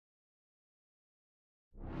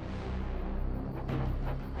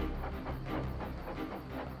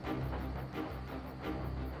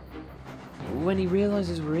when he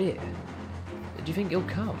realises we're here, do you think he'll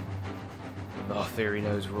come? I fear he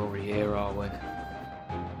knows we're already here, are we?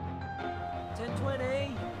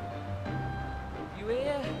 10:20. You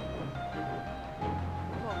here?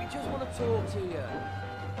 Come on, we just want to talk to you.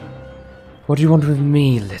 What do you want with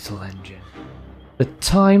me, little engine? The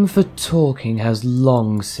time for talking has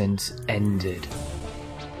long since ended.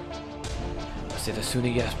 I say the sooner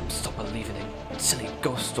you stop believing in silly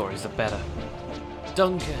ghost stories, the better.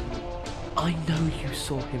 Duncan, I know you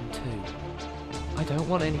saw him too. I don't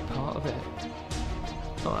want any part of it.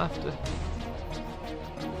 Not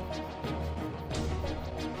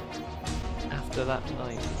after that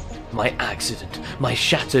night. My accident, my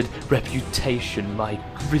shattered reputation, my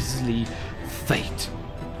grisly fate.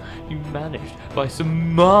 You managed, by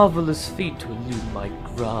some marvellous feat, to elude my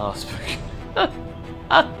grasp.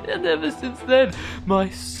 And ever since then, my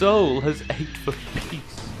soul has ached for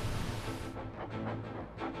peace.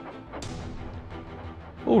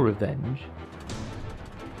 Or revenge.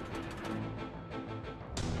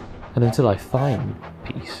 And until I find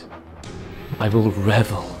peace, I will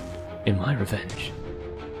revel in my revenge.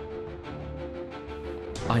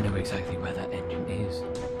 I know exactly where that engine is.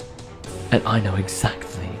 And I know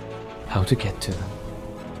exactly how to get to them.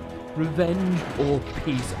 Revenge or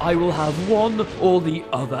peace, I will have one or the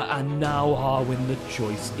other, and now, Harwin, the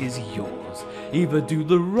choice is yours. Either do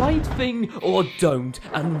the right thing or don't,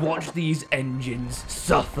 and watch these engines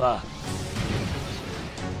suffer.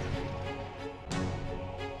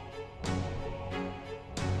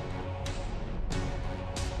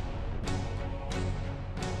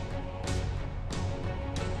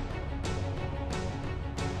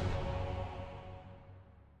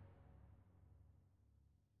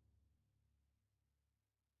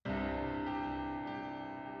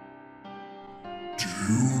 Do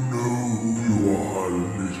you know who you are,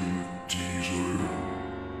 little